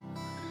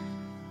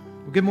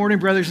Good morning,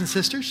 brothers and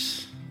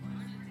sisters.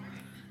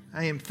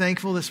 I am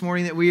thankful this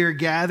morning that we are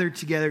gathered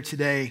together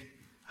today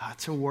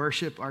to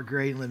worship our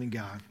great and living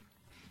God.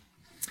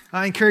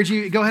 I encourage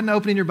you, go ahead and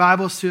open in your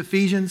Bibles to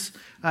Ephesians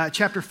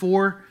chapter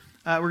 4.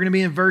 We're going to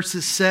be in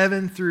verses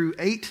 7 through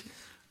 8.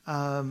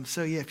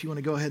 If you want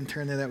to go ahead and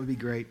turn there, that would be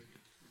great.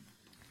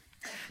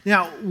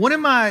 Now, one of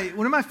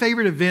my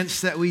favorite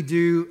events that we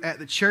do at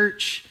the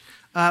church,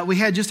 we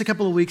had just a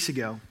couple of weeks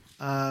ago.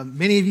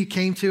 Many of you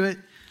came to it,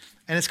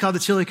 and it's called the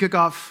Chili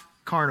Cook-Off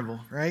Carnival,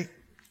 right?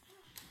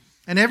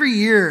 And every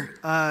year,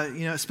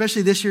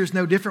 especially this year is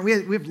no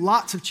different. We have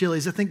lots of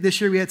chilies. I think this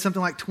year we had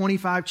something like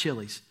 25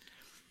 chilies.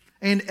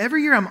 And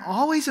every year I'm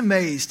always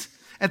amazed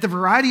at the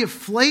variety of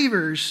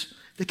flavors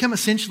that come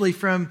essentially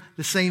from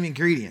the same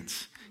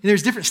ingredients. And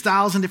there's different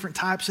styles and different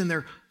types, and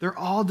they're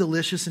all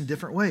delicious in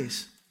different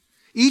ways.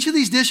 Each of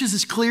these dishes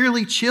is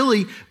clearly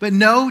chili, but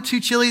no two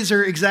chilies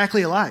are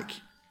exactly alike.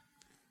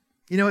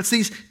 It's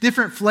these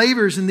different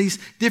flavors and these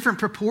different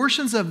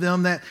proportions of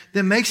them that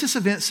makes this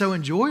event so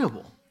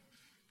enjoyable.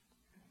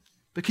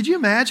 But could you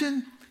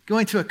imagine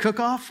going to a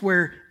cook-off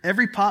where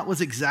every pot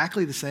was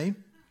exactly the same?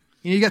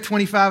 You got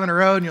 25 in a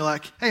row and you're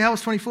like, hey, how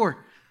was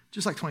 24?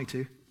 Just like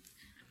 22.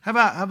 How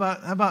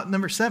about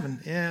number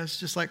 7? Yeah, it's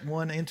just like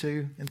 1 and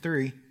 2 and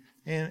 3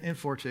 and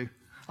 4, 2.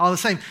 All the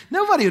same.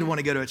 Nobody would want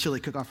to go to a chili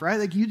cook-off, right?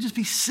 Like, you'd just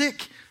be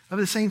sick of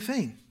the same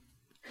thing.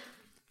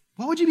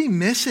 What would you be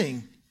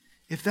missing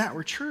if that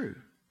were true?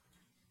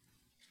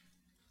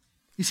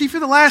 You see, for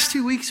the last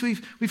 2 weeks,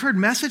 we've heard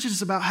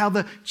messages about how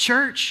the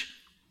church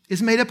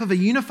is made up of a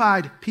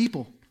unified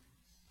people.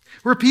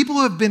 We're people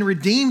who have been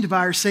redeemed by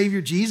our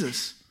Savior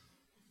Jesus.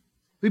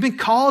 We've been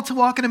called to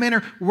walk in a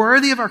manner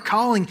worthy of our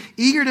calling,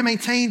 eager to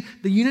maintain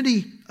the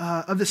unity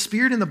of the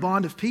Spirit and the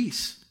bond of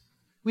peace.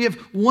 We have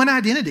one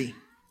identity.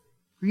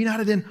 We're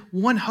united in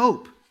one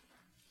hope,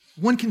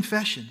 one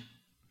confession,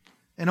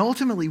 and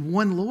ultimately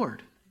one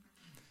Lord.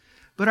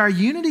 But our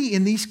unity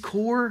in these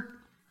core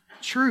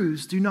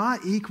truths do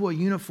not equal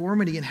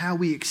uniformity in how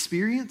we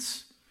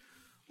experience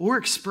or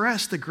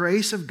express the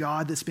grace of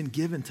God that's been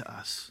given to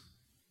us.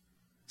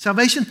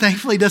 Salvation,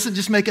 thankfully, doesn't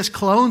just make us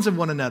clones of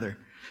one another,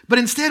 but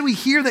instead we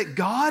hear that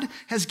God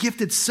has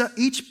gifted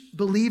each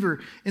believer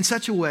in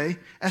such a way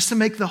as to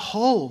make the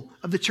whole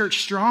of the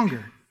church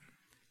stronger,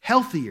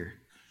 healthier,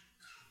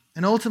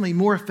 and ultimately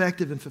more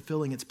effective in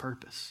fulfilling its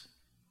purpose.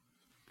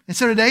 And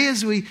so today,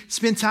 as we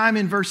spend time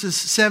in verses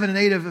 7 and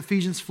 8 of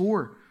Ephesians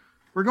 4,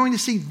 we're going to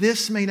see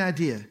this main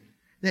idea,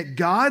 that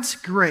God's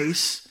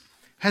grace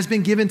has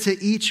been given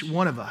to each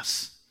one of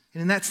us.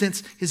 And in that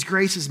sense, His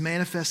grace is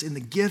manifest in the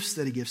gifts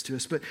that He gives to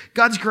us. But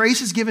God's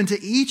grace is given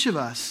to each of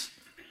us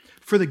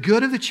for the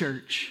good of the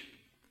church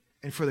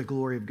and for the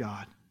glory of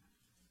God.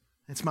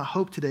 It's my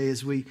hope today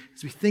as we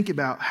think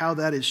about how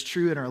that is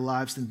true in our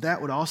lives, then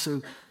that would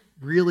also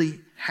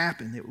really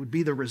happen. It would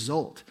be the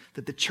result,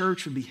 that the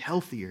church would be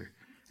healthier,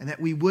 and that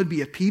we would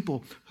be a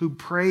people who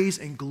praise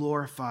and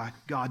glorify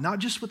God, not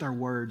just with our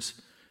words,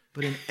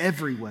 but in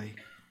every way.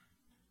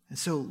 And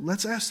so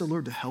let's ask the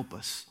Lord to help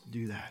us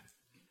do that.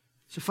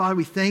 So Father,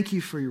 we thank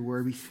you for your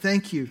word. We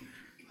thank you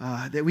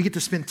that we get to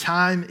spend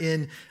time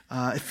in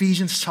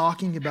Ephesians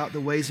talking about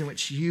the ways in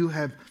which you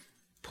have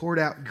poured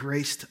out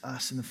grace to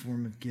us in the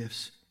form of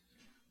gifts.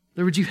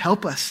 Lord, would you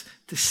help us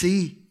to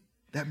see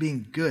that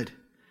being good?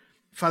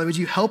 Father, would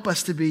you help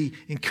us to be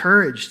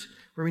encouraged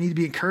where we need to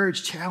be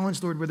encouraged,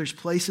 challenged, Lord, where there's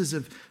places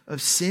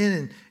of sin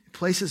and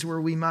places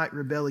where we might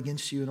rebel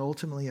against you. And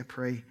ultimately, I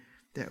pray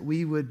that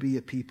we would be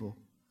a people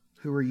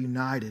who are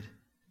united,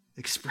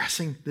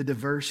 expressing the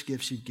diverse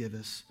gifts you give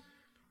us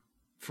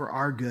for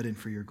our good and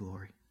for your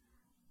glory.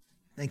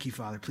 Thank you,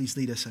 Father. Please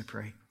lead us, I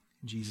pray.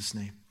 In Jesus'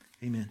 name,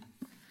 amen.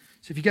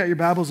 So if you got your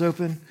Bibles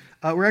open,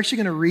 we're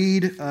actually going to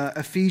read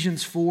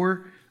Ephesians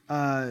 4,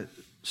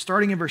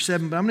 starting in verse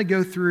 7, but I'm going to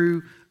go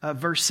through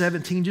verse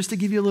 17 just to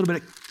give you a little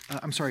bit of,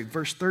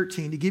 verse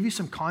 13, to give you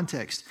some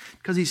context,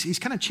 because he's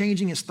kind of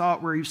changing his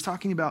thought where he was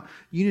talking about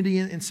unity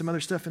and some other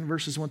stuff in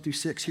verses 1 through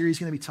 6. Here he's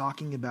going to be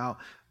talking about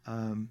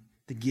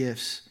the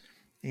gifts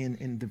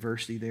and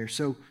diversity there.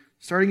 So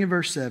starting in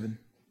verse 7,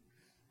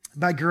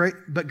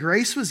 but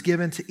grace was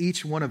given to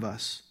each one of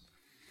us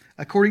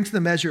according to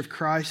the measure of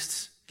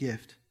Christ's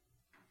gift.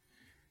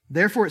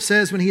 Therefore it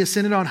says, when he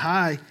ascended on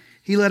high,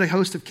 he led a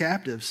host of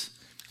captives,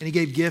 and he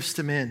gave gifts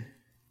to men.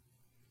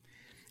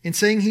 In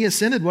saying he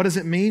ascended, what does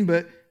it mean?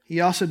 But he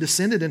also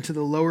descended into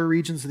the lower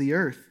regions of the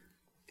earth.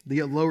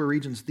 The lower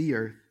regions of the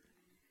earth.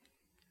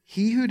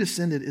 He who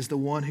descended is the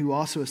one who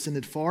also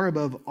ascended far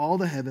above all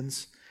the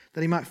heavens,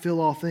 that he might fill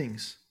all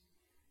things.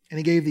 And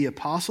he gave the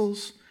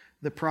apostles,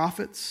 the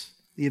prophets,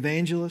 the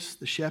evangelists,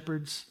 the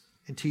shepherds,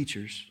 and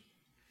teachers,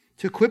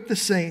 to equip the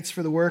saints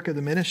for the work of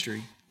the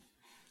ministry,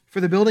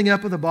 for the building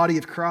up of the body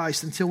of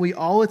Christ, until we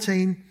all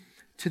attain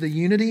to the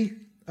unity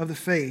of the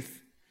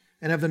faith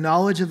and of the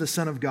knowledge of the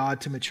Son of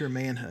God, to mature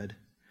manhood,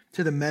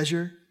 to the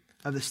measure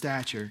of the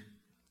stature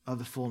of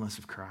the fullness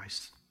of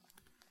Christ.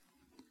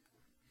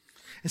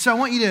 And so I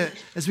want you to,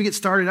 as we get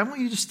started, I want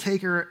you to just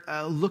take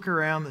a look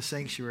around the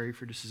sanctuary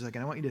for just a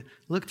second. I want you to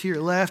look to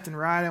your left and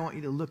right. I want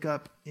you to look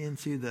up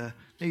into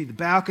maybe the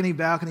balcony.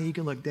 You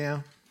can look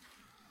down.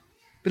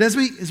 But as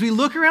we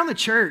look around the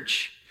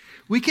church,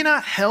 we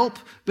cannot help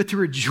but to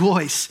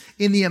rejoice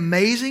in the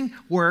amazing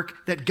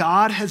work that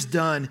God has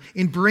done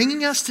in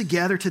bringing us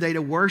together today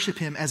to worship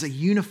Him as a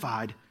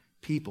unified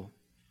people.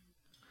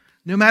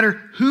 No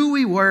matter who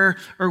we were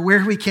or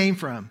where we came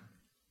from,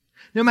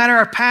 no matter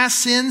our past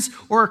sins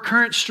or our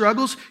current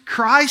struggles,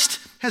 Christ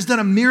has done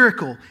a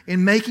miracle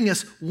in making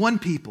us one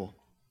people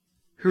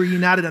who are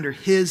united under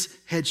His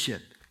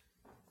headship.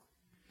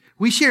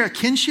 We share a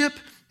kinship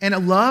and a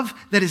love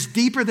that is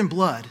deeper than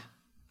blood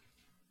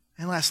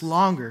and lasts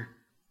longer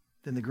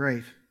than the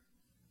grave.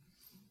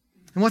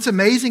 And what's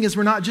amazing is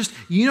we're not just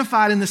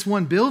unified in this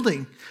one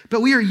building,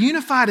 but we are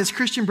unified as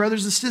Christian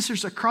brothers and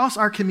sisters across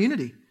our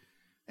community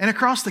and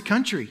across the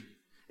country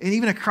and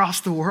even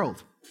across the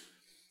world.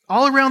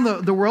 All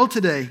around the world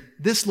today,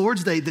 this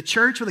Lord's Day, the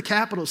church with a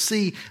capital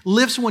C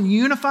lifts one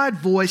unified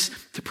voice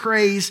to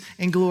praise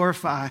and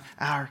glorify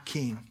our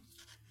King.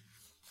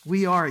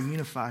 We are a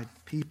unified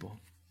people.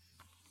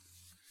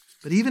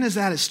 But even as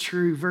that is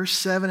true, verse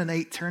 7 and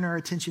 8 turn our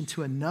attention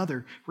to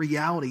another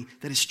reality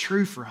that is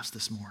true for us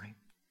this morning.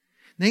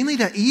 Namely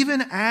that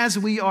even as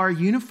we are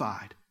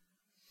unified,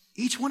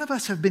 each one of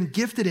us have been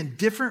gifted in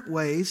different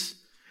ways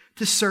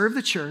to serve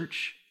the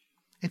church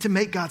and to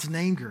make God's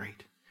name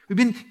great. We've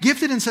been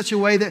gifted in such a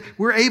way that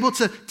we're able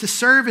to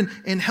serve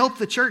and help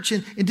the church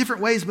in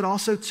different ways, but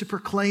also to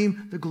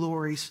proclaim the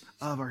glories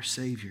of our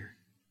Savior.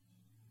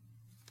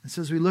 And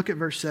so as we look at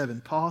verse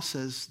 7, Paul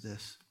says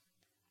this: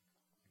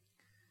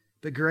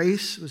 "But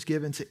grace was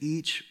given to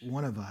each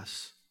one of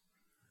us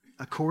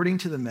according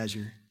to the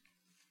measure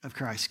of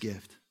Christ's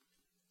gift."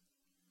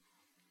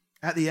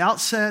 At the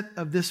outset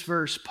of this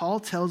verse, Paul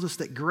tells us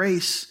that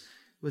grace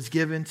was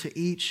given to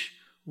each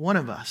one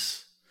of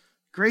us.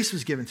 Grace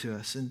was given to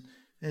us, and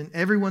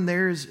everyone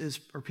there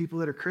are people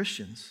that are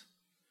Christians.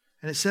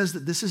 And it says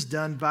that this is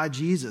done by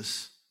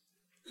Jesus.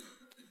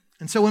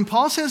 And so when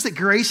Paul says that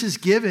grace is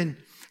given,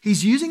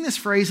 he's using this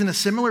phrase in a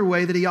similar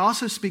way that he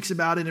also speaks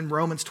about it in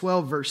Romans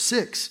 12, verse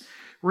 6,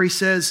 where he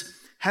says,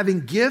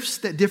 "Having gifts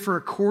that differ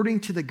according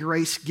to the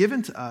grace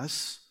given to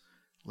us,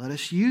 let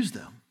us use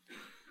them."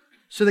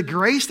 So the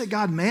grace that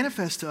God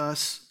manifests to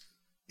us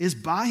is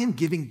by Him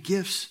giving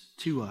gifts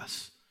to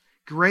us.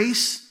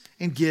 Grace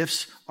and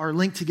gifts are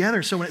linked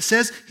together. So when it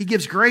says He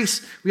gives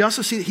grace, we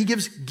also see that He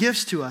gives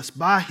gifts to us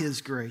by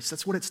His grace.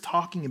 That's what it's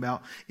talking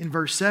about in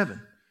verse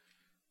 7.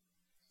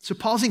 So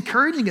Paul's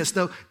encouraging us,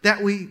 though,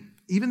 that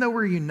even though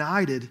we're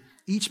united,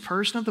 each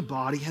person of the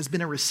body has been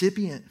a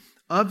recipient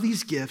of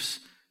these gifts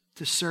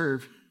to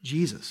serve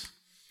Jesus.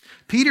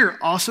 Peter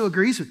also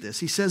agrees with this.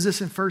 He says this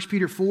in 1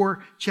 Peter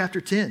 4, chapter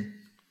 10.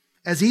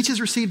 "As each has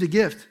received a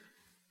gift,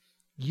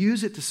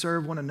 use it to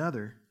serve one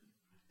another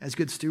as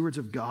good stewards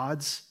of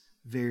God's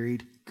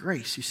varied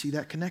grace." You see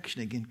that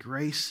connection again,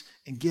 grace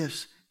and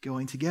gifts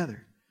going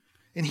together.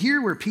 And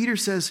here where Peter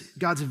says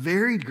God's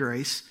varied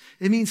grace,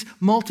 it means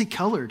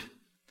multicolored,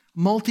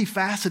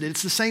 multifaceted.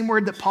 It's the same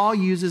word that Paul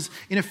uses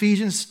in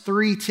Ephesians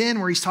 3:10,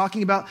 where he's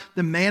talking about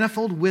the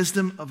manifold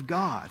wisdom of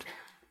God.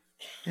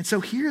 And so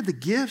here the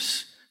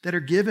gifts that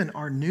are given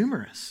are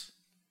numerous.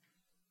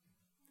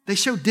 They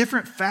show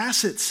different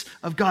facets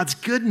of God's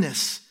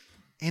goodness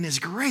and His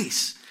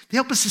grace. They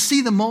help us to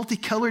see the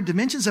multicolored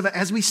dimensions of it.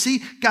 As we see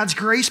God's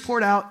grace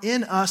poured out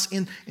in us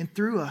and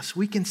through us,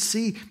 we can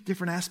see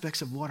different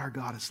aspects of what our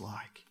God is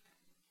like.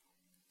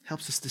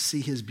 Helps us to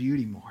see His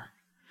beauty more.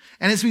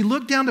 And as we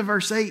look down to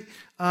verse 8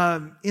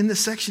 in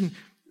this section,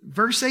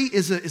 verse 8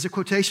 is a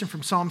quotation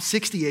from Psalm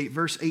 68,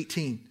 verse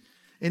 18.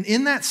 And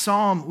in that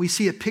psalm, we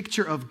see a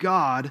picture of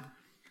God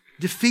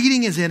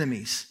defeating His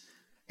enemies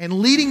and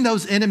leading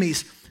those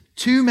enemies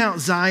to Mount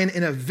Zion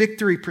in a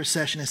victory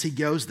procession as He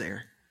goes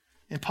there.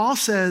 And Paul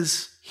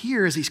says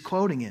here, as he's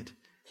quoting it,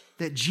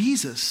 that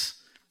Jesus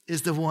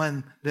is the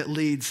one that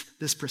leads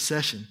this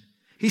procession.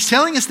 He's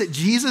telling us that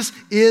Jesus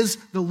is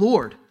the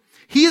Lord.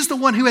 He is the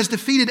one who has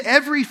defeated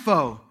every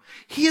foe.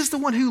 He is the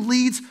one who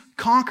leads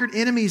conquered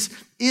enemies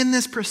in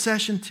this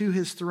procession to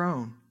His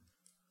throne.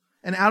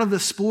 And out of the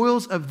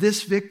spoils of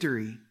this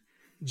victory,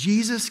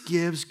 Jesus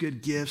gives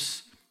good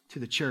gifts to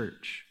the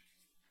church.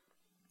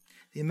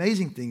 The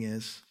amazing thing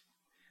is,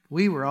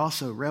 we were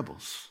also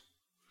rebels.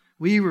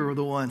 We were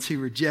the ones who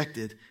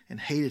rejected and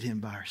hated Him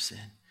by our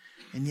sin.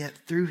 And yet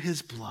through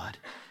His blood,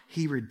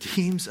 He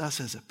redeems us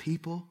as a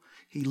people.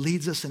 He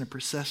leads us in a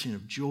procession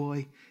of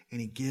joy, and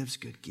He gives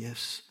good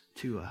gifts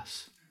to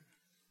us.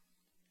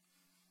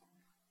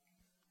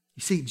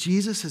 You see,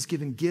 Jesus has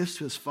given gifts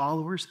to His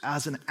followers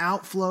as an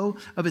outflow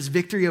of His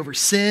victory over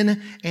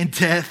sin and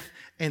death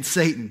and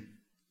Satan.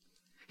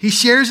 He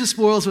shares the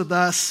spoils with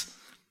us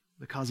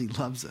because He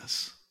loves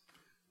us.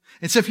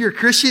 And so if you're a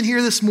Christian here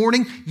this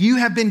morning, you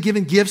have been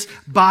given gifts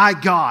by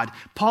God.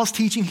 Paul's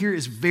teaching here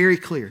is very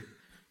clear.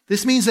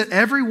 This means that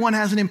everyone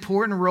has an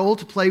important role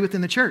to play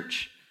within the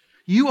church.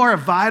 You are a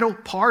vital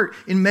part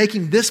in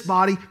making this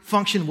body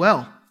function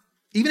well.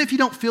 even if you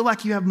don't feel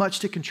like you have much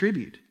to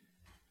contribute.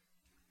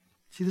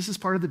 See, this is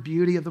part of the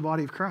beauty of the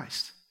body of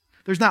Christ.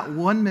 There's not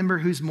one member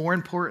who's more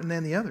important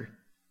than the other.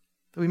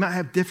 Though we might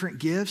have different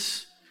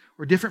gifts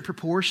or different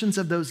proportions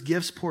of those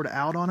gifts poured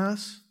out on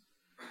us,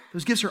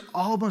 those gifts are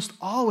almost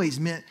always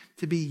meant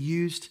to be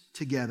used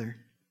together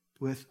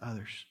with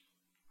others.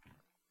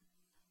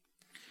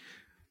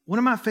 One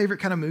of my favorite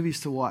kind of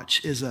movies to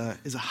watch is a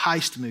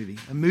heist movie,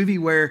 a movie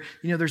where,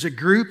 there's a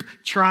group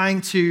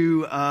trying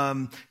to,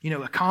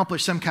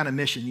 accomplish some kind of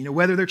mission.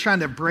 Whether they're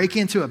trying to break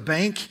into a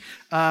bank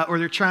or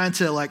they're trying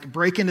to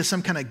break into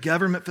some kind of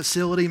government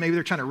facility. Maybe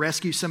they're trying to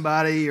rescue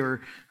somebody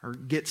or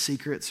get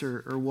secrets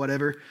or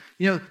whatever.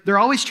 They're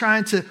always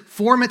trying to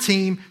form a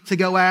team to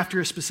go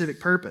after a specific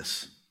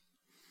purpose.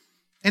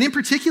 And in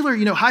particular,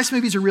 heist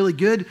movies are really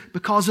good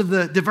because of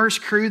the diverse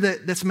crew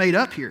that's made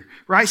up here,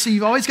 right? So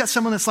you've always got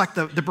someone that's like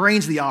the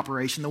brains of the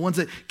operation, the ones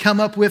that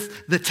come up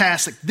with the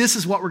task. Like, this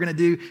is what we're going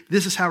to do.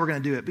 This is how we're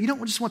going to do it. But you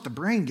don't just want the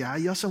brain guy.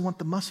 You also want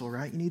the muscle,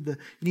 right? You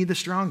need the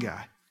strong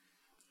guy.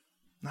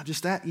 Not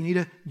just that. You need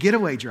a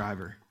getaway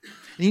driver.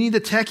 And you need the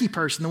techie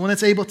person, the one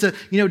that's able to,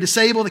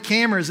 disable the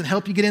cameras and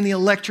help you get in the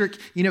electric,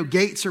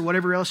 gates or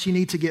whatever else you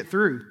need to get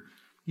through.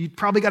 You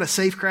probably got a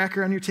safe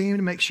cracker on your team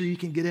to make sure you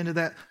can get into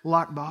that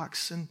lock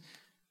box. And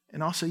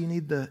also you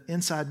need the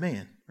inside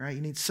man, right?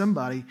 You need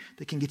somebody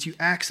that can get you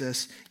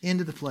access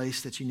into the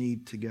place that you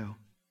need to go.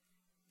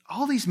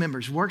 All these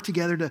members work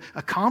together to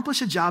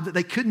accomplish a job that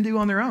they couldn't do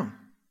on their own.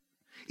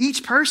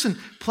 Each person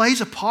plays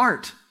a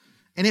part.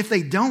 And if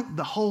they don't,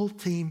 the whole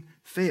team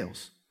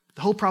fails.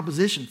 The whole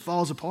proposition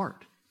falls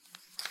apart.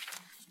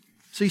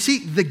 So you see,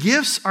 the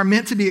gifts are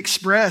meant to be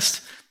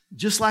expressed,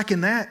 just like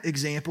in that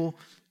example,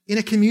 in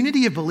a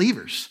community of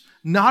believers,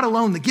 not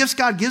alone. The gifts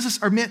God gives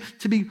us are meant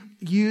to be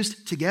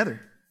used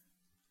together.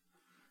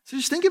 So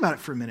just think about it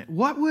for a minute.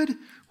 What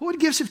would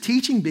gifts of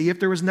teaching be if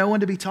there was no one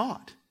to be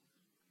taught?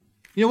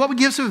 What would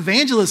gifts of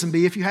evangelism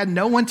be if you had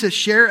no one to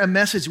share a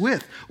message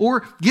with?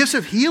 Or gifts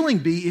of healing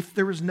be if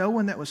there was no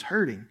one that was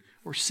hurting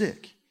or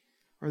sick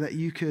or that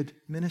you could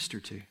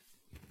minister to?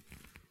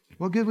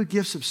 What good would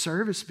gifts of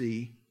service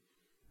be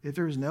if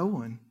there was no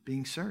one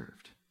being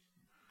served?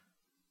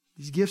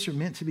 These gifts are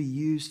meant to be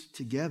used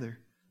together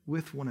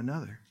with one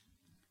another.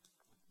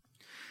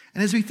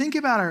 And as we think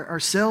about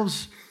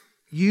ourselves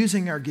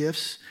using our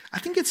gifts, I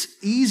think it's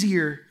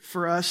easier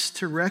for us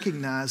to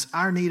recognize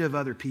our need of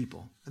other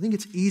people. I think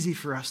it's easy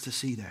for us to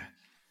see that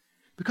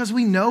because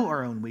we know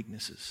our own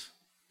weaknesses,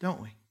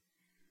 don't we?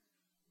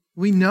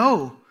 We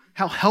know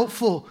how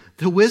helpful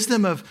the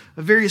wisdom of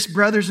various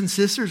brothers and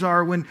sisters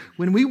are when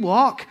we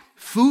walk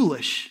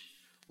foolish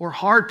or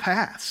hard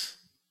paths.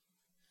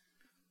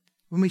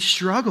 When we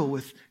struggle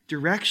with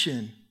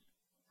direction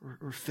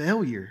or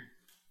failure,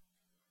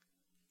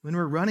 when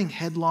we're running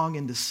headlong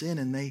into sin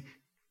and they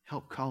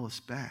help call us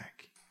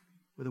back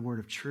with a word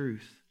of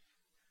truth,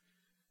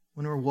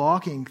 when we're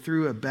walking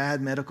through a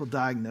bad medical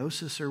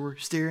diagnosis or we're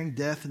staring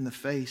death in the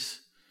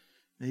face,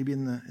 maybe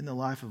in the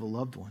life of a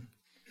loved one,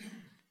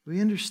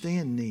 we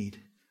understand need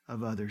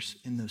of others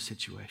in those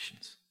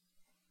situations.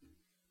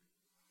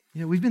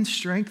 We've been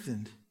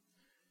strengthened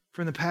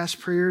from the past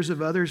prayers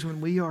of others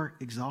when we are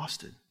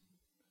exhausted,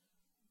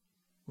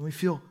 when we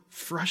feel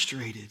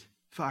frustrated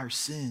by our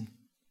sin,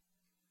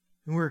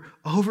 when we're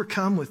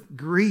overcome with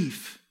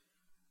grief,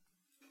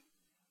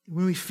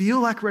 when we feel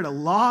like we're at a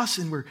loss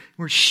and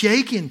we're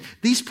shaken.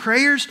 These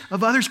prayers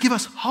of others give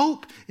us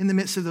hope in the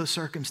midst of those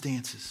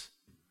circumstances.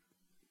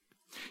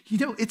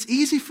 It's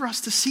easy for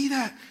us to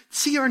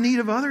see our need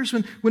of others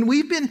when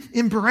we've been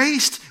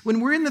embraced, when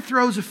we're in the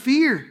throes of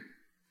fear,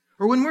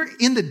 or when we're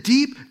in the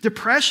deep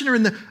depression or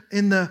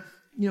in the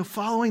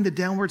following the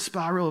downward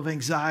spiral of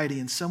anxiety,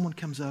 and someone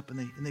comes up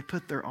and they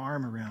put their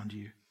arm around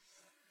you.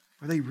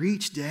 Or they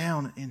reach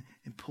down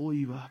and pull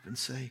you up and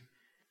say,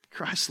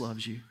 Christ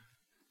loves you,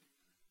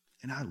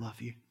 and I love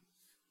you.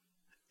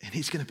 And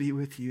he's going to be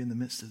with you in the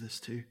midst of this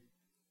too.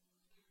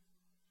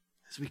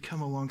 As we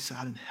come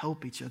alongside and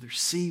help each other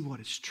see what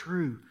is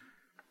true.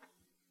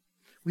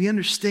 We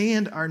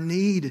understand our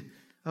need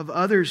of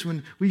others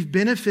when we've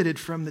benefited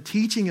from the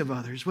teaching of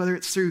others, whether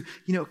it's through,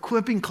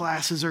 equipping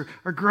classes or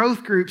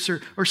growth groups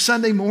or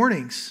Sunday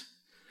mornings.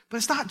 But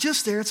it's not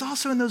just there. It's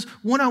also in those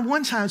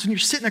one-on-one times when you're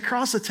sitting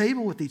across the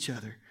table with each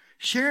other,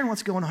 sharing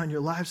what's going on in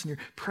your lives, and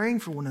you're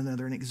praying for one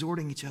another and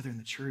exhorting each other in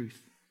the truth.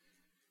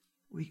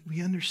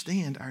 We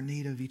understand our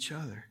need of each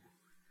other.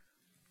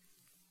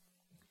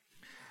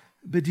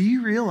 But do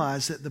you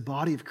realize that the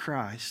body of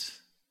Christ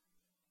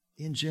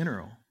in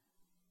general,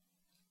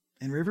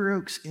 and River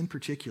Oaks in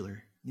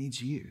particular,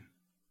 needs you?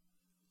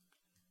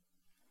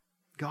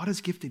 God has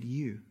gifted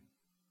you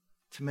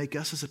to make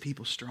us as a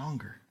people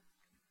stronger,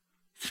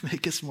 to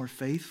make us more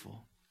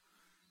faithful,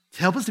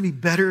 to help us to be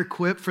better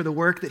equipped for the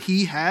work that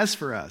he has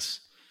for us.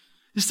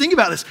 Just think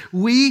about this.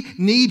 We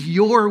need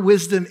your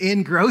wisdom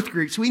in growth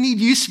groups. We need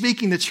you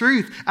speaking the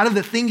truth out of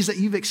the things that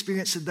you've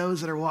experienced to those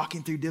that are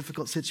walking through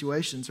difficult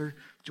situations or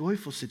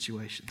joyful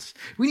situations.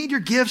 We need your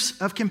gifts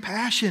of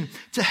compassion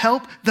to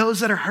help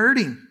those that are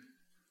hurting.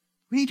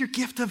 We need your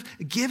gift of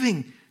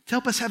giving to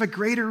help us have a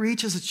greater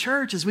reach as a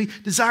church, as we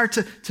desire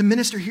to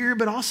minister here,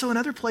 but also in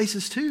other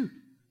places too.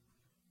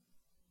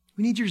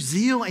 We need your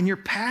zeal and your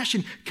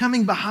passion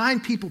coming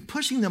behind people,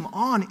 pushing them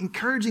on,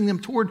 encouraging them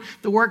toward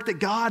the work that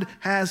God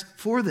has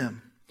for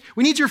them.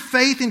 We need your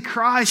faith in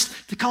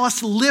Christ to call us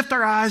to lift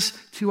our eyes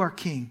to our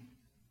King.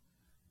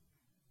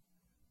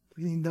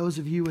 We need those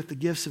of you with the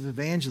gifts of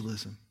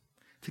evangelism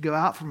to go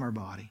out from our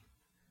body,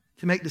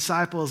 to make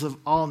disciples of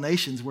all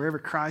nations wherever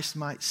Christ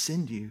might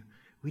send you.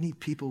 We need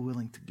people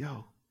willing to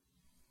go.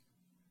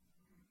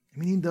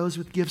 And we need those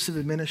with gifts of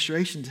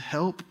administration to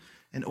help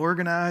and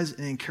organize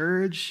and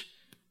encourage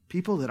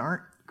people that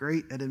aren't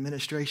great at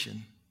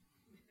administration.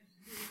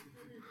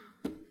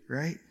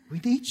 Right? We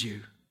need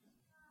you.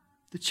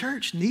 The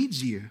church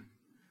needs you.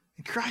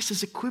 And Christ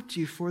has equipped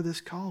you for this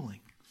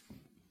calling.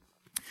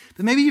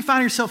 But maybe you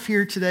find yourself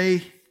here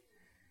today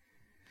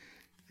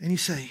and you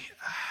say,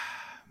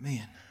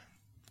 man,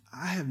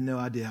 I have no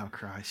idea how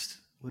Christ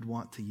would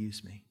want to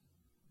use me.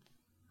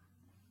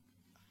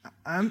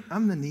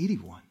 I'm the needy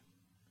one.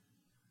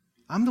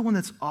 I'm the one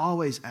that's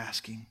always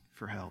asking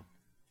for help.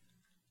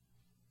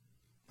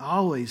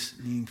 Always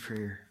needing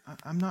prayer.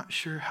 I'm not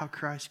sure how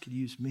Christ could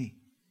use me.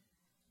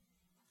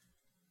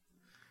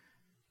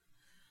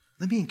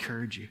 Let me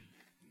encourage you.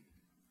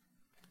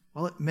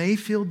 While it may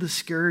feel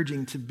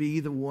discouraging to be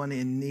the one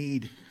in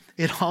need,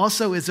 it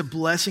also is a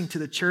blessing to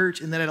the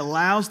church in that it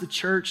allows the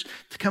church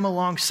to come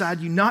alongside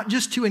you, not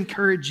just to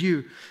encourage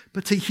you,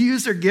 but to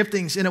use their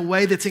giftings in a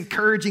way that's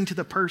encouraging to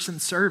the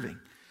person serving.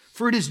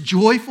 For it is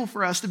joyful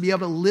for us to be able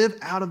to live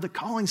out of the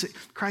callings that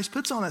Christ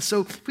puts on us.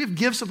 So if we have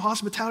gifts of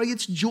hospitality,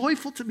 it's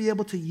joyful to be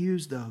able to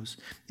use those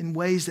in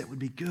ways that would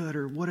be good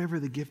or whatever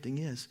the gifting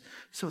is.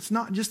 So it's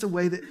not just a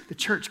way that the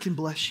church can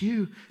bless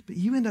you, but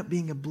you end up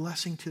being a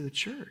blessing to the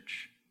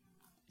church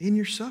in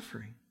your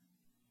suffering,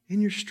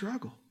 in your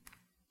struggle.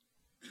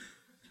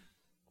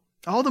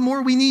 All the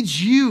more we need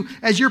you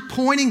as you're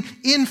pointing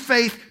in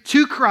faith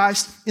to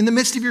Christ in the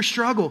midst of your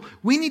struggle.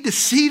 We need to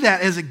see that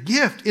as a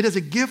gift. It is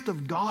a gift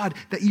of God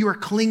that you are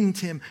clinging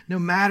to Him no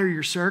matter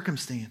your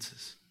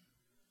circumstances.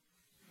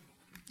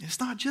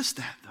 It's not just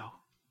that, though.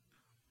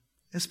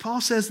 As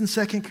Paul says in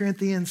 2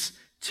 Corinthians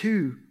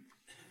 1,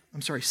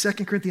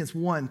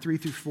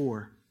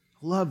 3-4. I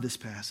love this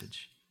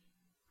passage.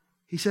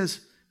 He says,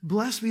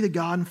 "Blessed be the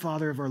God and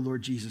Father of our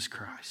Lord Jesus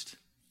Christ,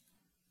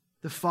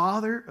 the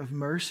Father of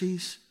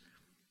mercies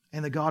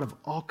and the God of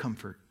all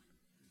comfort,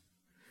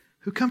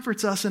 who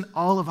comforts us in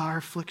all of our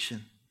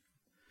affliction,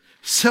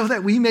 so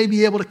that we may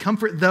be able to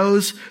comfort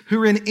those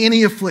who are in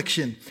any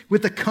affliction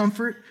with the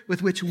comfort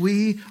with which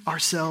we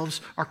ourselves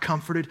are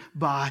comforted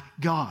by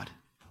God."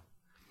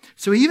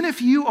 So even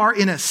if you are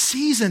in a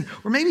season,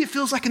 or maybe it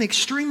feels like an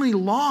extremely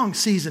long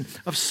season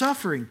of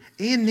suffering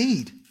and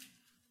need,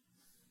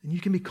 then you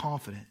can be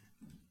confident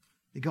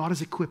that God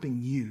is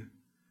equipping you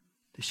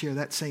to share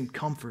that same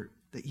comfort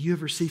that you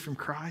have received from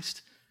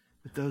Christ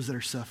with those that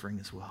are suffering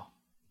as well.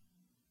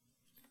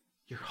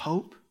 Your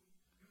hope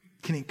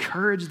can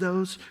encourage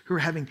those who are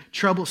having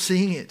trouble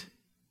seeing it.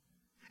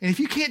 And if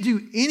you can't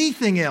do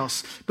anything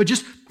else but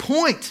just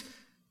point,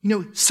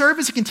 serve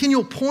as a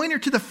continual pointer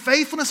to the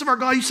faithfulness of our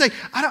God, you say,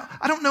 I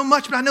don't know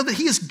much, but I know that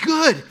He is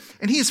good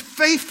and He is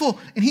faithful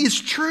and He is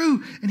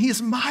true and He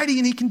is mighty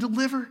and He can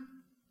deliver.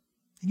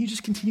 And you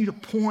just continue to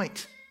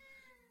point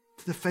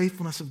to the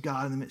faithfulness of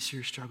God in the midst of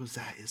your struggles.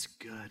 That is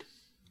good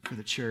for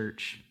the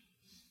church.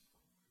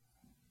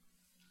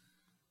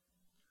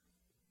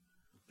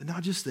 But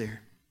not just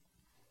there.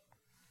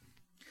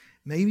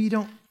 Maybe you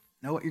don't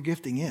know what your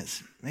gifting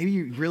is. Maybe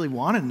you really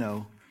want to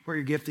know what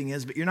your gifting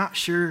is, but you're not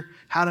sure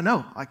how to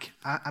know. Like,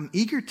 I'm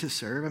eager to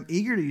serve. I'm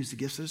eager to use the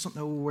gifts. I just don't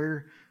know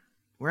where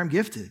I'm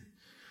gifted.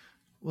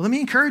 Well, let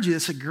me encourage you.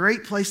 It's a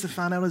great place to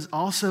find out is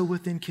also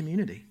within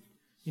community.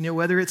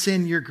 Whether it's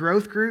in your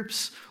growth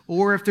groups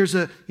or if there's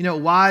a,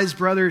 wise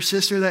brother or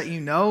sister that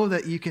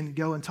that you can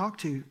go and talk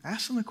to,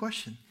 ask them a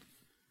question.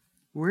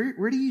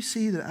 Where do you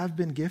see that I've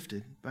been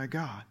gifted by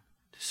God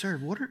to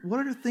serve? What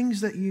are the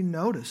things that you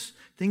notice?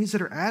 Things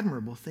that are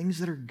admirable, things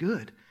that are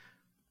good.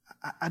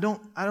 I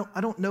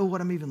don't know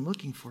what I'm even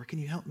looking for. Can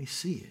you help me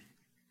see it?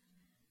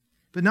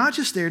 But not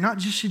just there, not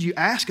just should you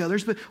ask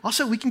others, but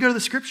also we can go to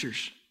the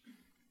scriptures.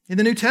 In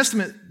the New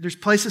Testament, there's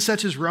places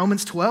such as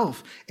Romans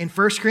 12 and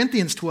 1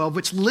 Corinthians 12,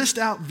 which list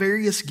out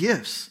various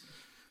gifts.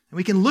 And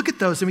we can look at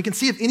those and we can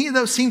see if any of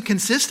those seem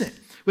consistent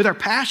with our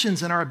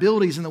passions and our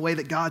abilities in the way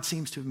that God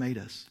seems to have made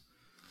us.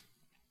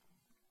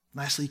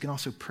 Lastly, you can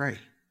also pray.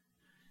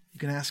 You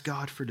can ask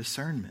God for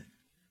discernment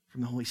from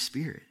the Holy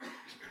Spirit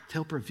to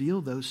help reveal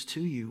those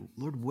to you.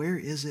 Lord, where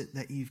is it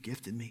that you've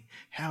gifted me?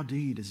 How do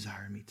you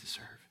desire me to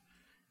serve?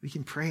 We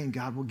can pray and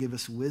God will give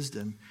us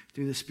wisdom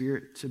through the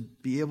Spirit to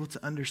be able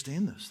to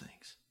understand those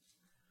things.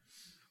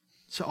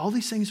 So all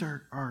these things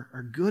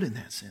are good in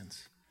that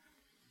sense.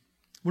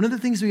 One of the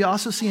things we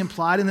also see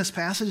implied in this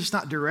passage, it's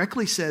not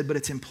directly said, but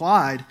it's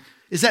implied,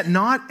 is that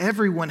not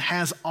everyone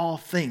has all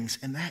things,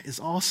 and that is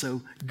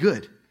also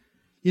good.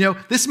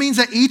 This means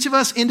that each of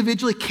us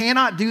individually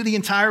cannot do the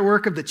entire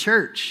work of the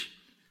church.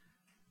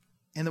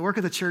 And the work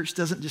of the church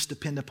doesn't just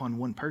depend upon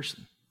one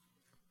person.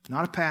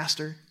 Not a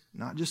pastor,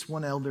 not just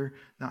one elder,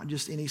 not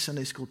just any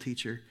Sunday school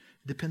teacher.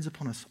 It depends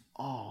upon us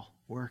all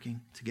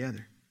working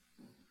together.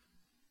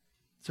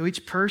 So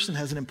each person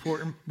has an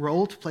important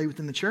role to play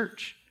within the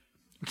church.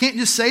 We can't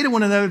just say to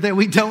one another that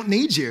we don't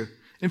need you.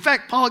 In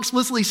fact, Paul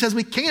explicitly says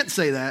we can't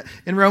say that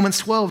in Romans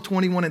 12,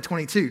 21 and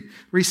 22,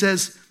 where he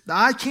says, the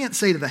eye can't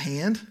say to the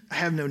hand, I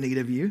have no need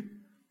of you,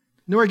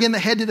 nor again the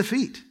head to the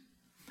feet,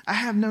 I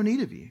have no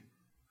need of you.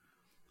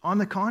 On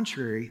the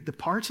contrary, the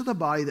parts of the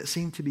body that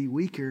seem to be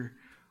weaker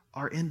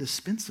are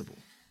indispensable.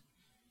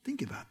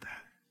 Think about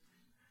that.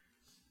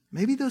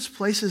 Maybe those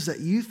places that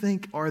you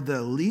think are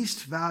the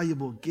least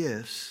valuable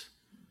gifts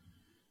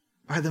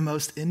are the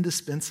most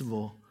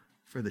indispensable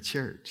for the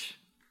church.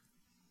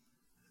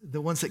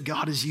 The ones that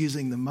God is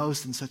using the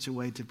most in such a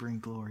way to bring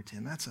glory to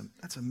Him.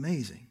 That's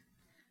amazing.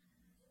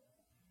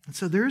 And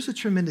so there is a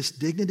tremendous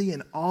dignity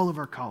in all of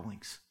our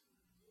callings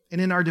and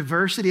in our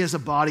diversity as a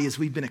body as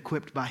we've been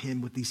equipped by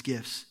Him with these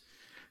gifts.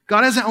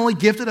 God hasn't only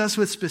gifted us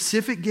with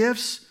specific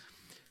gifts,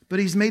 but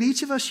He's made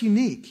each of us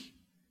unique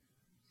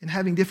in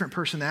having different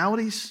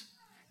personalities,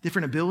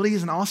 different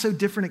abilities, and also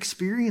different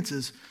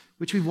experiences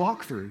which we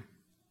walk through.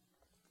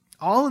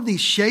 All of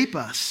these shape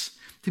us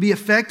to be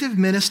effective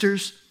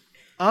ministers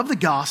of the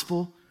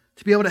gospel,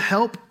 to be able to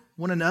help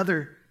one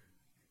another,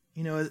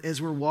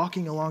 as we're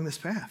walking along this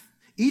path.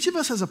 Each of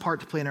us has a part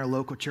to play in our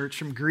local church,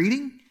 from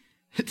greeting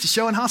to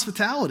showing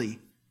hospitality,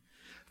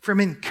 from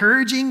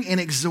encouraging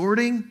and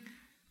exhorting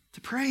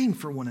to praying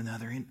for one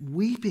another and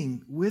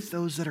weeping with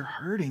those that are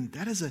hurting.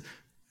 That is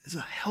a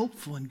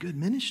helpful and good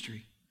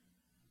ministry.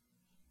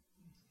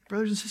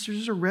 Brothers and sisters,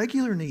 there's a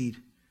regular need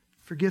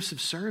for gifts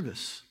of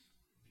service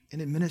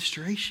and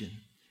administration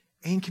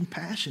and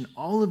compassion.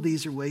 All of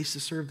these are ways to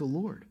serve the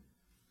Lord.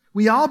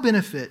 We all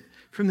benefit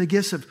from the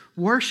gifts of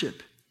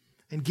worship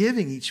and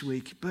giving each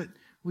week, but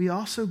we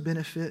also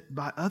benefit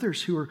by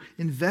others who are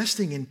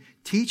investing in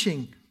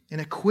teaching and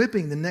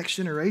equipping the next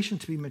generation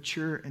to be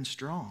mature and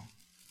strong.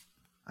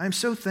 I am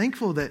so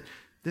thankful that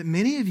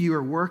many of you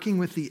are working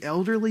with the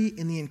elderly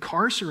and the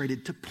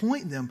incarcerated to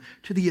point them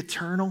to the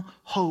eternal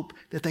hope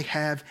that they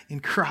have in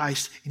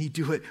Christ, and you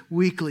do it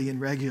weekly and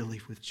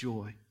regularly with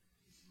joy.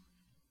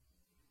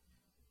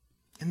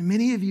 And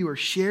many of you are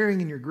sharing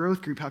in your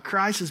growth group how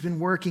Christ has been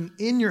working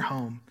in your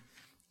home,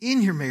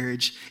 in your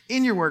marriage,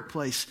 in your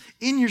workplace,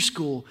 in your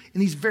school, in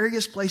these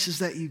various places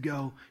that you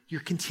go.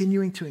 You're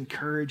continuing to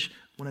encourage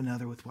one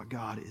another with what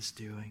God is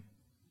doing.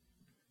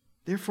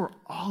 Therefore,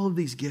 all of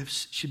these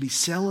gifts should be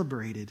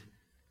celebrated.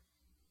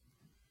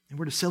 And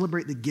we're to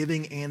celebrate the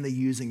giving and the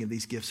using of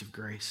these gifts of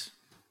grace.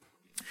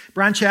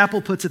 Brian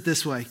Chappell puts it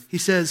this way. He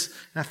says,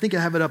 and I think I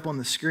have it up on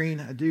the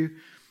screen. I do.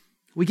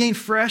 We gain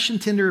fresh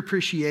and tender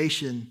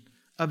appreciation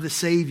of the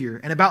Savior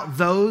and about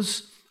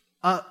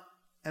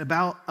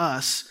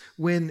us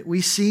when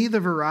we see the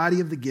variety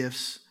of the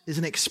gifts is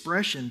an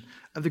expression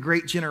of the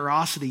great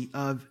generosity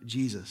of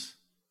Jesus.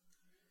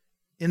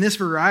 In this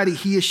variety,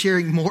 He is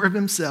sharing more of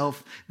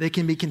Himself than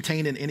can be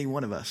contained in any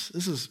one of us.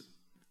 This is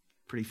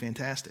pretty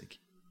fantastic.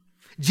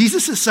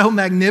 Jesus is so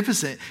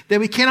magnificent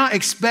that we cannot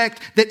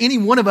expect that any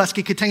one of us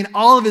can contain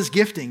all of His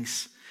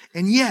giftings.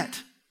 And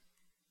yet,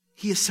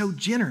 He is so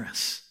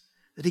generous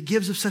that He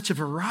gives us such a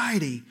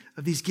variety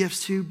of these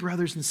gifts to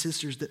brothers and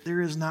sisters that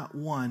there is not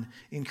one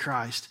in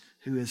Christ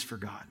who is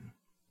forgotten.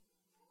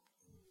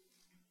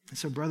 And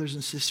so, brothers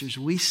and sisters,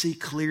 we see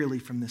clearly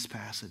from this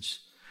passage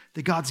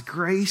that God's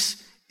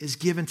grace is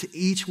given to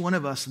each one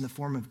of us in the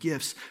form of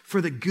gifts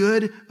for the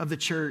good of the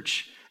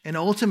church and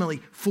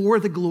ultimately for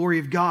the glory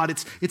of God.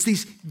 It's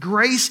these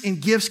grace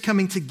and gifts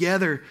coming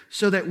together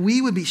so that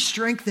we would be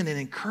strengthened and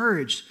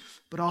encouraged,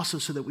 but also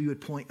so that we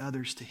would point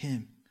others to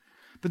Him.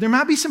 But there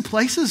might be some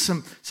places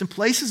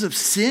of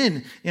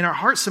sin in our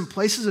hearts, some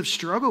places of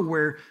struggle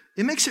where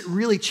it makes it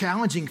really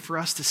challenging for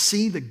us to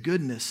see the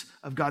goodness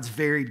of God's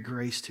varied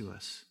grace to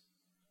us.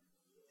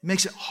 It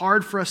makes it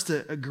hard for us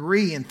to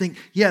agree and think,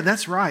 yeah,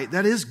 that's right,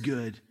 that is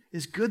good.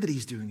 It's good that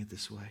He's doing it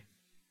this way.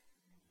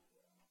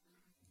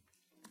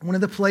 One of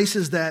the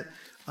places that,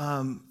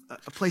 a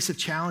place of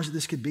challenge that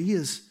this could be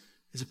is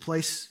a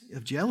place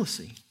of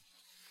jealousy.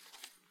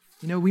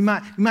 We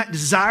might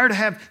desire to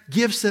have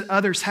gifts that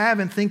others have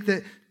and think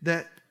that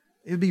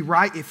it would be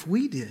right if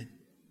we did.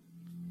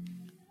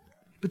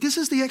 But this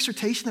is the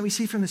exhortation that we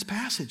see from this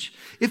passage.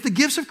 If the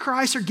gifts of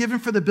Christ are given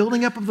for the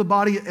building up of the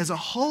body as a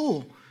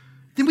whole,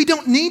 then we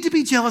don't need to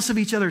be jealous of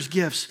each other's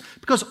gifts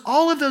because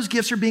all of those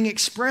gifts are being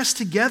expressed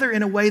together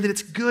in a way that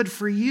it's good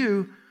for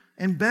you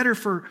and better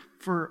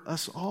for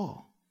us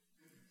all.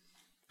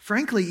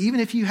 Frankly, even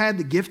if you had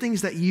the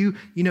giftings that you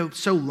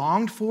so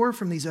longed for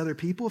from these other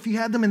people, if you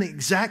had them in the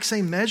exact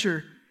same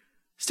measure,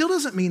 still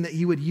doesn't mean that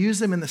you would use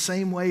them in the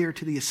same way or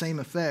to the same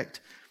effect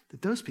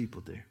that those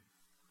people do.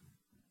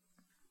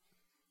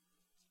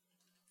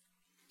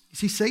 You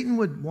see, Satan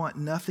would want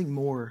nothing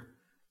more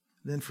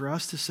than for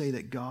us to say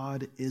that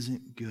God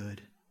isn't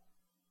good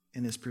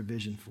in His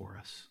provision for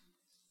us.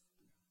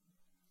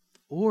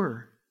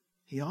 Or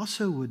he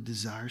also would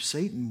desire,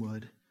 Satan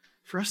would,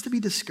 for us to be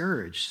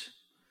discouraged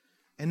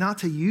and not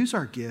to use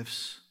our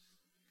gifts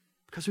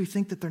because we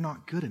think that they're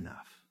not good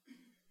enough.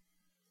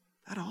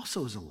 That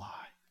also is a lie.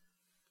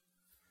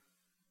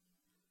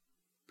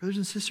 Brothers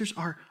and sisters,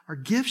 our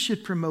gifts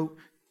should promote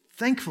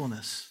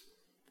thankfulness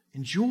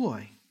and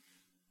joy.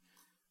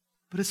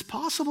 But it's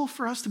possible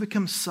for us to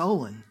become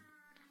sullen,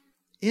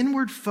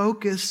 inward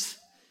focused,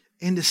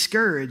 and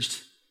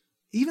discouraged,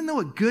 even though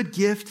a good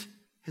gift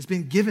has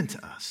been given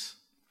to us.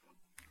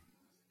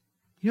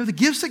 You know, the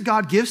gifts that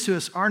God gives to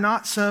us are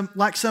not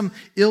some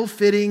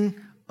ill-fitting,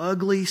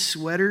 ugly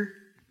sweater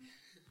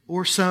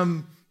or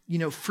some,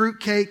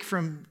 fruitcake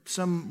from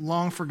some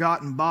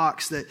long-forgotten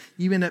box that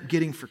you end up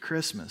getting for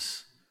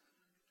Christmas.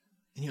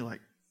 And you're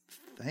like,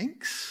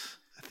 thanks,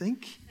 I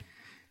think.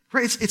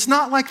 Right? It's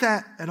not like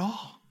that at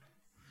all.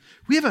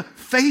 We have a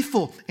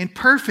faithful and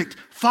perfect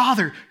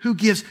Father who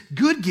gives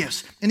good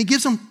gifts, and He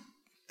gives them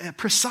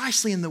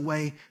precisely in the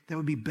way that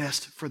would be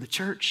best for the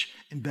church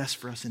and best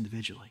for us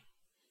individually.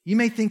 You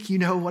may think you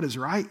know what is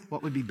right,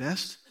 what would be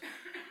best.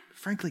 But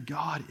frankly,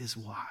 God is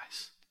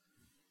wise.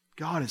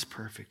 God is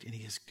perfect, and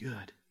He is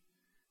good.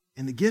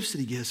 And the gifts that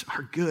He gives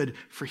are good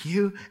for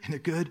you, and they're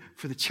good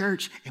for the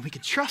church, and we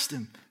can trust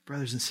Him,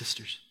 brothers and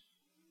sisters.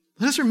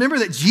 Let us remember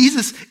that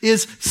Jesus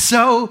is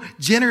so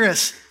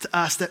generous to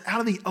us that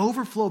out of the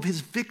overflow of His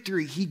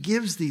victory, He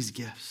gives these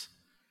gifts.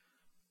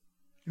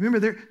 Remember,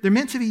 they're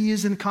meant to be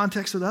used in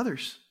context with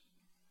others.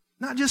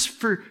 Not just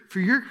for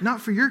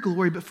your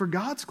glory, but for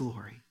God's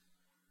glory.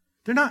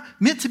 They're not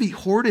meant to be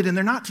hoarded, and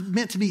they're not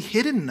meant to be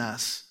hidden in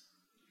us,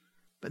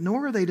 but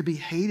nor are they to be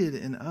hated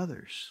in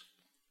others.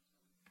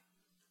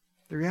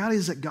 The reality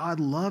is that God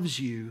loves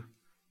you,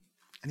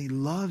 and He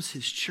loves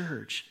His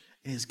church,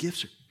 and His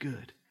gifts are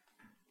good.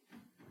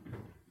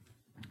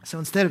 So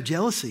instead of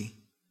jealousy,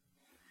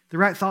 the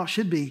right thought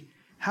should be,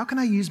 how can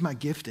I use my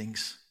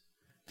giftings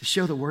to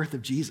show the worth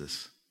of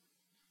Jesus?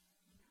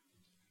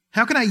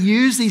 How can I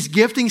use these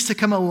giftings to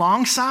come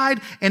alongside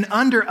and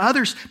under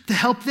others to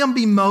help them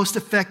be most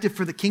effective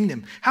for the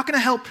kingdom? How can I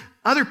help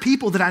other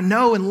people that I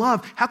know and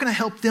love? How can I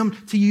help them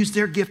to use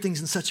their giftings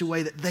in such a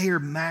way that they are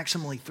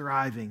maximally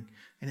thriving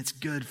and it's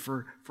good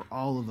for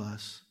all of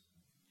us?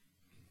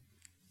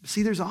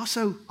 See, there's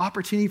also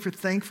opportunity for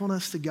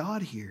thankfulness to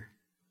God here.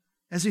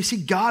 As we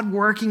see God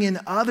working in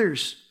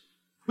others,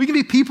 we can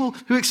be people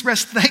who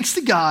express thanks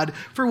to God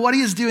for what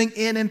He is doing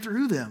in and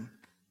through them.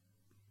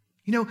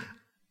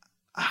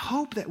 I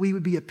hope that we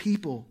would be a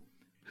people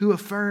who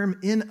affirm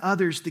in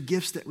others the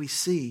gifts that we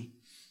see,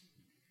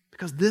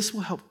 because this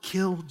will help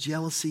kill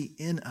jealousy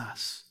in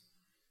us,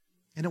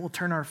 and it will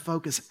turn our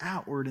focus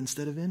outward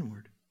instead of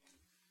inward.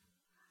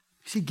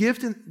 See,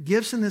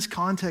 gifts in this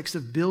context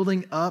of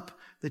building up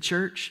the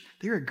church,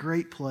 they're a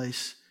great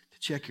place to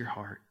check your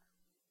heart.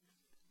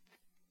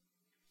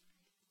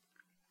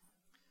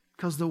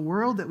 Because the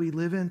world that we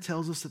live in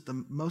tells us that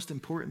the most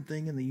important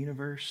thing in the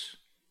universe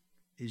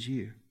is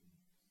you.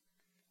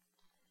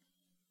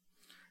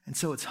 And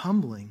so it's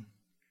humbling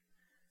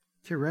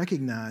to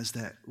recognize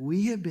that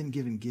we have been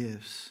given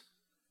gifts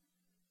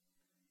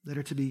that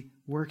are to be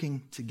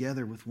working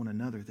together with one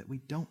another, that we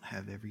don't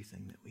have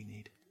everything that we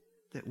need,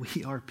 that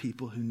we are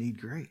people who need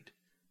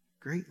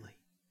greatly.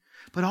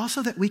 But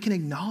also that we can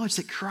acknowledge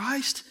that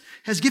Christ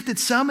has gifted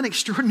some in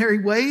extraordinary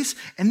ways,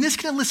 and this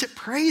can elicit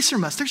praise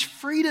from us. There's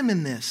freedom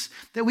in this,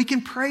 that we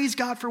can praise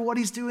God for what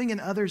He's doing in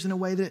others in a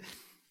way that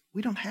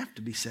we don't have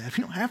to be sad.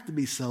 We don't have to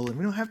be sullen.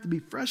 We don't have to be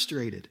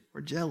frustrated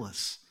or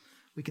jealous.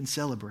 We can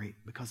celebrate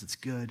because it's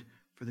good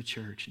for the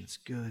church and it's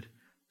good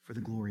for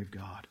the glory of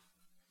God.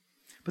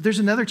 But there's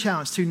another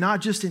challenge too, not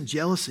just in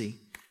jealousy,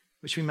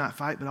 which we might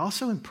fight, but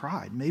also in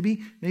pride.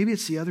 Maybe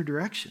it's the other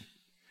direction.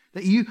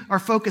 That you are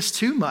focused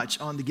too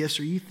much on the gifts,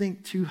 or you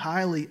think too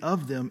highly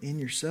of them in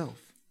yourself.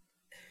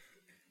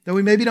 Though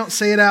we maybe don't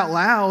say it out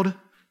loud,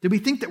 do we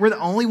think that we're the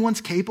only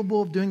ones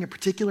capable of doing a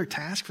particular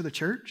task for the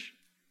church?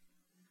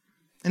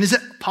 And is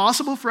it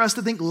possible for us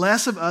to think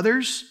less of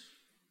others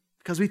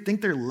because we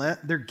think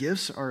their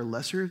gifts are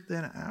lesser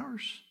than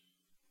ours?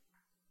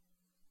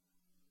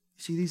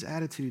 You see, these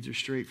attitudes are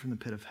straight from the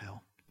pit of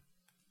hell.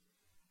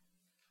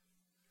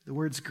 The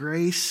words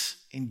grace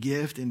and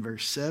gift in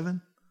verse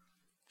 7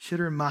 should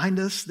remind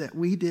us that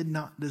we did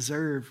not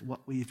deserve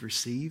what we've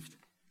received.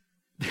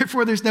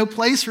 Therefore, there's no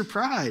place for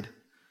pride.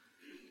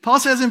 Paul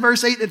says in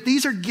verse 8 that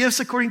these are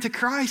gifts according to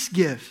Christ's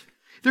gift.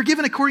 They're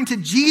given according to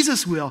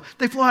Jesus' will.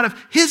 They flow out of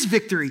His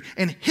victory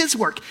and His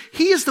work.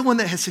 He is the one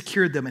that has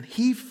secured them, and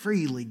He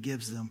freely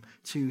gives them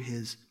to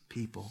His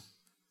people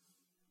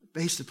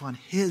based upon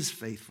His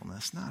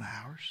faithfulness, not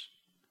ours.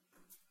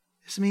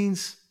 This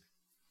means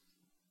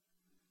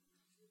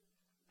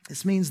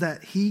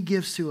that He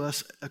gives to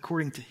us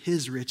according to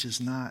His riches,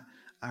 not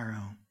our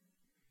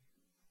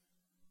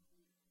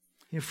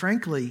own.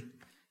 Frankly,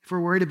 if we're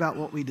worried about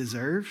what we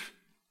deserve,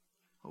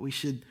 what we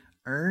should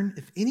earn,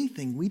 if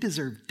anything, we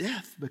deserve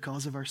death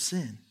because of our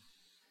sin.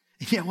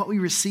 And yet what we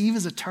receive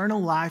is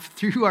eternal life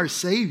through our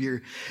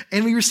Savior,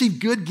 and we receive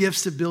good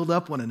gifts to build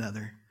up one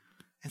another.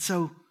 And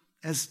so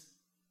as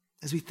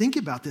we think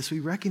about this, we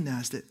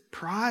recognize that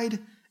pride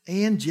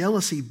and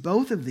jealousy,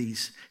 both of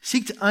these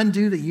seek to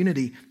undo the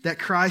unity that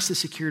Christ has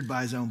secured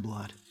by his own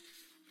blood.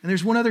 And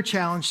there's one other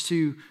challenge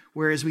too,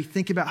 where as we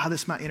think about how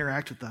this might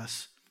interact with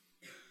us,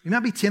 we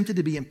might be tempted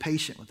to be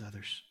impatient with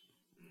others.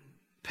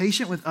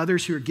 Patient with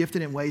others who are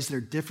gifted in ways that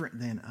are different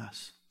than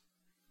us.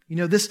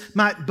 This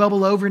might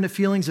bubble over into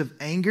feelings of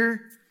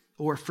anger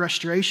or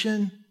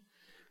frustration,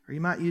 or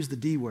you might use the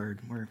D word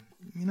where,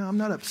 I'm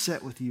not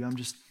upset with you, I'm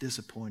just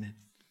disappointed.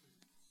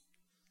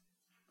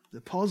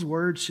 That Paul's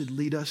words should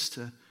lead us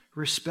to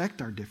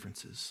respect our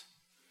differences,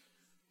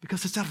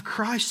 because it's out of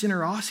Christ's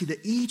generosity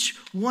that each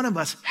one of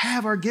us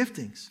have our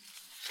giftings.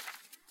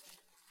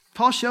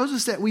 Paul shows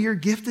us that we are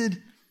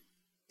gifted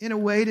in a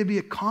way to be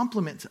a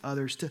complement to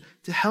others,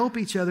 to help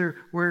each other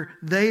where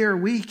they are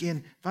weak,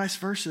 and vice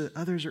versa,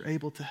 others are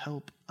able to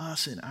help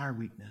us in our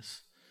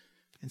weakness.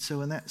 And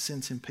so in that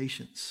sense,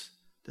 impatience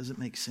doesn't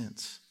make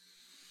sense,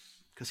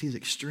 because he's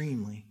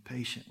extremely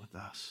patient with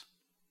us.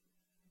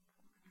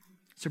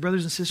 So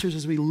brothers and sisters,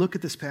 as we look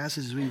at this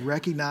passage, as we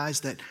recognize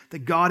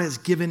that God has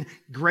given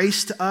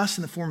grace to us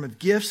in the form of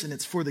gifts, and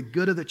it's for the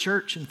good of the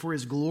church and for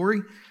his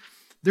glory,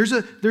 there's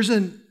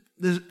an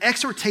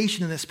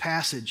exhortation in this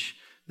passage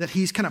that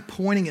he's kind of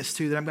pointing us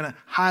to that I'm going to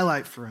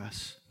highlight for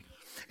us.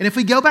 And if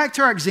we go back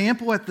to our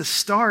example at the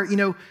start,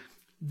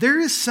 there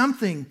is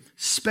something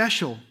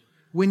special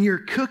when you're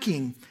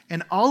cooking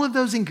and all of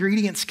those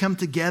ingredients come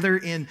together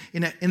in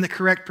the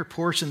correct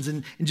proportions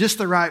and in just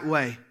the right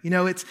way.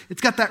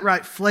 It's got that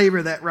right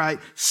flavor, that right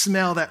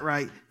smell, that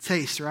right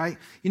taste, right?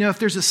 If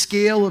there's a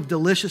scale of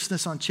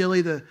deliciousness on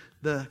chili, the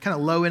kind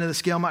of low end of the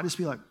scale might just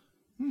be like,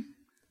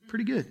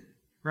 pretty good,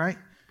 right?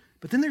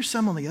 But then there's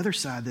some on the other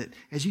side that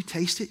as you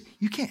taste it,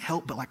 you can't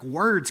help but like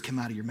words come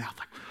out of your mouth.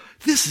 Like,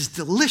 this is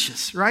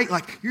delicious, right?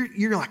 Like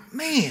you're like,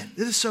 man,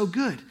 this is so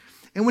good.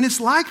 And when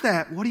it's like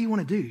that, what do you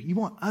want to do? You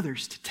want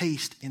others to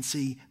taste and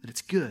see that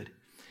it's good.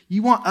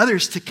 You want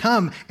others to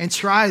come and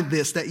try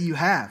this that you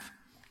have.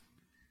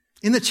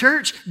 In the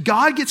church,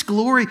 God gets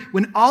glory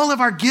when all of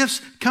our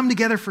gifts come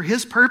together for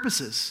his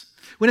purposes.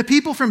 When a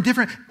people from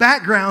different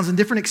backgrounds and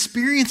different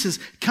experiences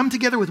come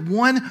together with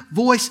one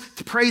voice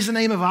to praise the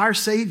name of our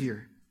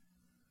Savior.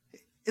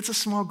 It's a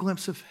small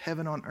glimpse of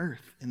heaven on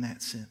earth in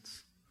that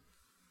sense.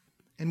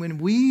 And when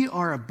we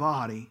are a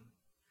body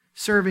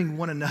serving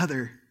one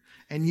another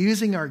and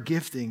using our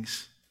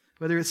giftings,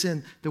 whether it's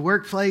in the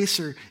workplace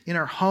or in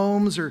our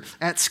homes or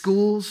at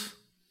schools,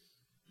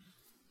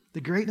 the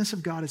greatness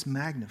of God is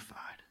magnified.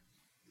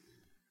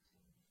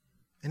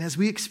 And as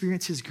we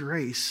experience his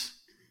grace,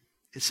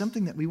 it's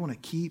something that we want to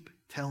keep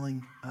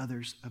telling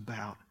others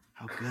about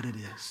how good it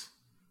is.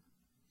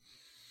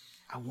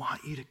 I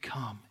want you to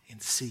come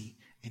and see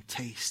and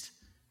taste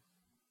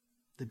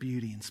the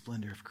beauty and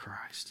splendor of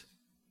Christ.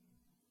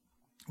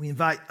 We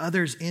invite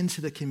others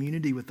into the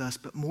community with us,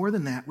 but more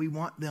than that, we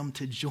want them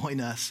to join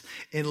us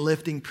in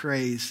lifting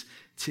praise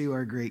to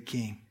our great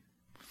King.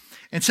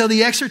 And so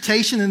the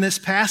exhortation in this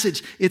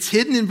passage, it's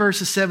hidden in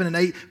verses 7 and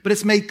 8, but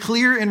it's made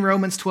clear in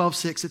Romans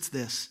 12:6. It's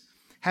this: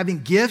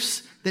 having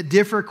gifts that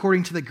differ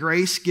according to the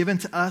grace given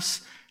to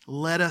us,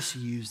 let us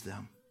use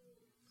them.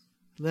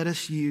 Let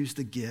us use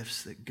the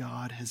gifts that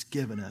God has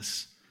given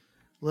us.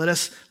 Let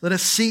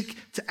us seek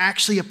to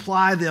actually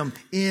apply them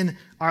in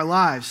our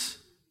lives.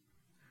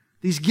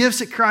 These gifts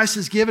that Christ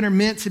has given are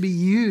meant to be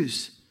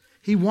used.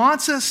 He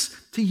wants us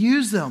to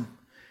use them.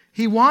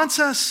 He wants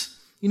us,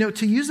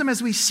 to use them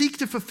as we seek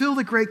to fulfill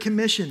the Great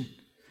Commission,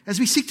 as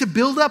we seek to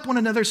build up one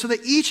another so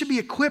that each should be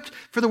equipped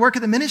for the work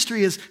of the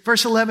ministry, as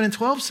verse 11 and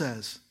 12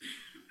 says.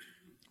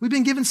 We've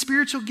been given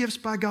spiritual gifts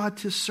by God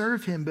to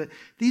serve him, but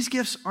these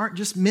gifts aren't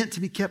just meant to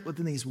be kept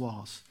within these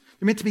walls.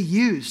 They're meant to be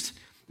used.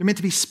 They're meant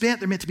to be spent.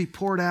 They're meant to be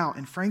poured out.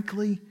 And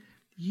frankly,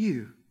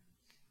 you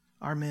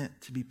are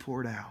meant to be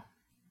poured out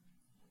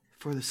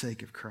for the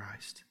sake of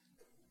Christ.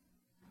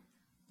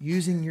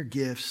 Using your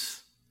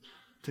gifts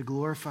to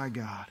glorify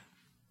God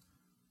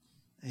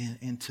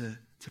and to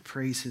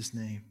praise his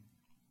name.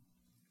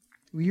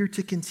 We are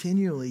to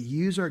continually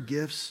use our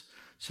gifts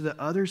so that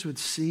others would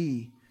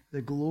see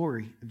the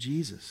glory of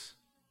Jesus.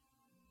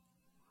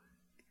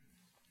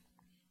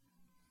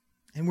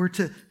 And we're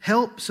to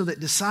help so that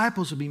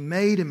disciples will be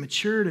made and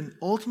matured, and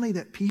ultimately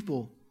that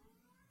people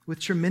with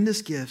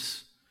tremendous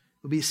gifts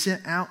will be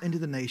sent out into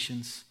the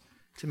nations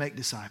to make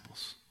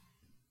disciples.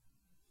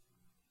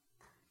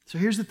 So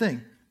here's the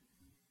thing.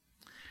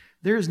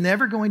 There is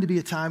never going to be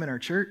a time in our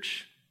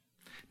church,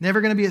 never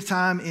going to be a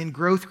time in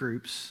growth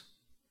groups,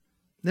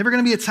 never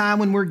going to be a time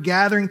when we're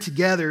gathering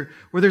together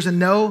where there's a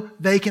no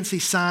vacancy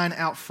sign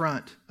out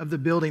front of the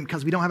building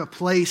because we don't have a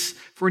place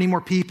for any more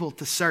people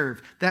to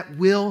serve. That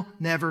will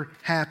never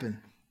happen.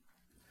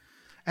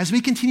 As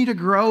we continue to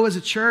grow as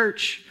a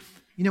church,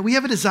 we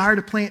have a desire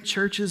to plant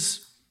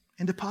churches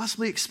and to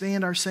possibly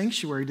expand our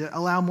sanctuary to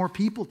allow more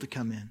people to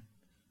come in.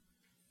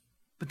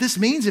 But this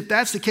means if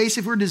that's the case,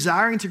 if we're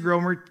desiring to grow,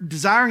 and we're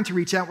desiring to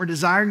reach out, we're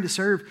desiring to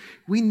serve,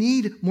 we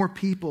need more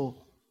people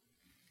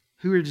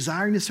who are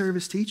desiring to serve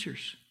as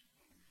teachers.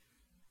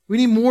 We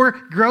need more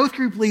growth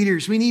group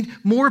leaders. We need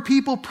more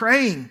people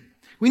praying.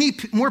 We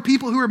need more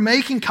people who are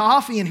making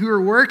coffee and who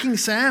are working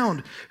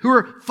sound, who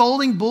are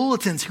folding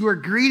bulletins, who are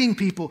greeting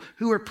people,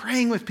 who are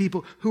praying with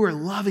people, who are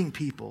loving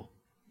people.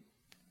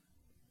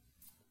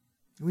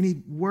 We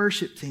need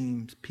worship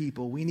team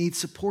people. We need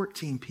support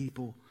team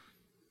people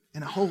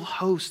and a whole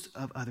host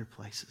of other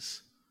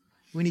places.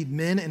 We need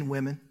men and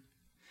women,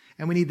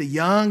 and we need the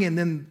young and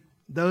then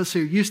those who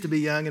used to be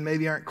young and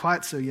maybe aren't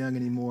quite so young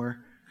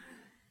anymore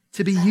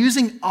to be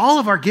using all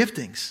of our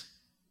giftings.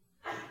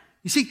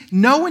 You see,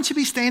 no one should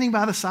be standing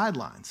by the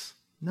sidelines.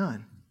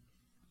 None.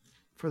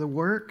 For the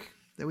work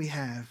that we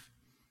have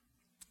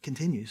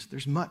continues.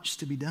 There's much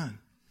to be done.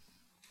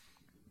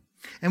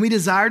 And we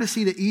desire to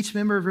see that each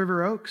member of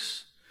River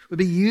Oaks would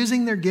be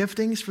using their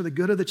giftings for the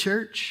good of the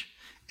church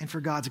and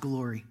for God's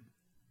glory.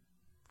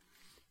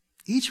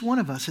 Each one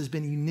of us has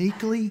been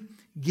uniquely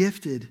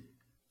gifted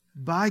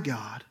by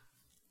God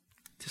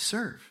to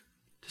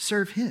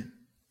serve Him.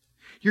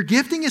 Your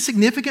gifting is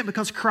significant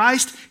because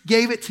Christ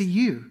gave it to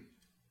you.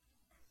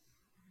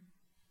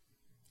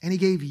 And He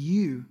gave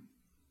you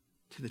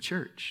to the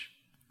church.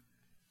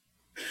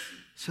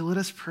 So let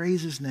us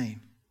praise His name.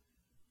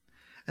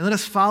 And let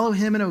us follow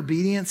Him in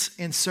obedience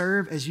and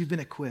serve as you've been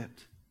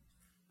equipped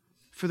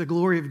for the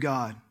glory of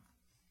God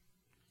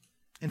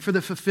and for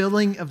the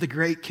fulfilling of the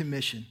Great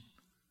Commission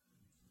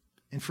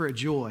and for a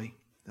joy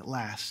that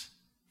lasts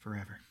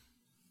forever.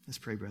 Let's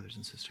pray, brothers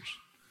and sisters.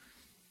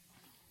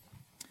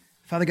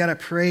 Father God, I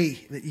pray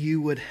that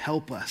you would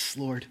help us,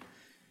 Lord.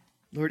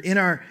 Lord, in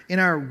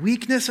our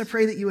weakness, I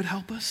pray that you would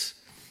help us.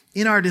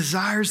 In our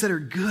desires that are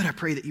good, I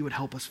pray that you would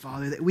help us,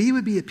 Father, that we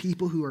would be a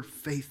people who are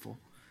faithful.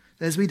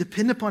 That as we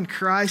depend upon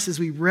Christ, as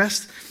we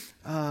rest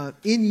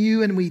in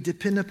you and we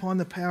depend upon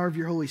the power of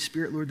your Holy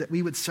Spirit, Lord, that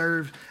we would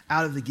serve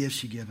out of the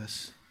gifts you give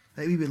us.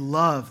 That we would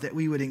love, that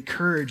we would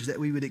encourage, that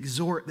we would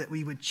exhort, that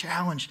we would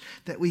challenge,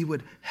 that we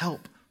would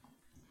help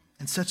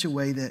in such a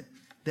way that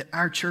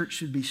our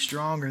church would be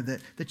stronger,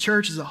 that the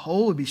church as a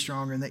whole would be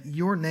stronger, and that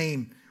your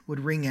name would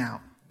ring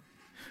out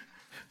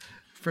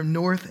from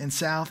north and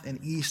south and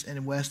east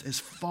and west, as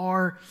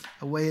far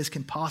away as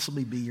can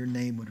possibly be, your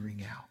name would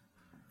ring out.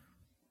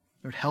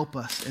 Lord, help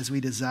us as we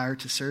desire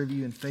to serve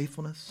you in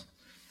faithfulness.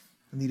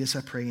 And lead us,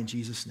 I pray, in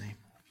Jesus' name.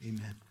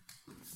 Amen.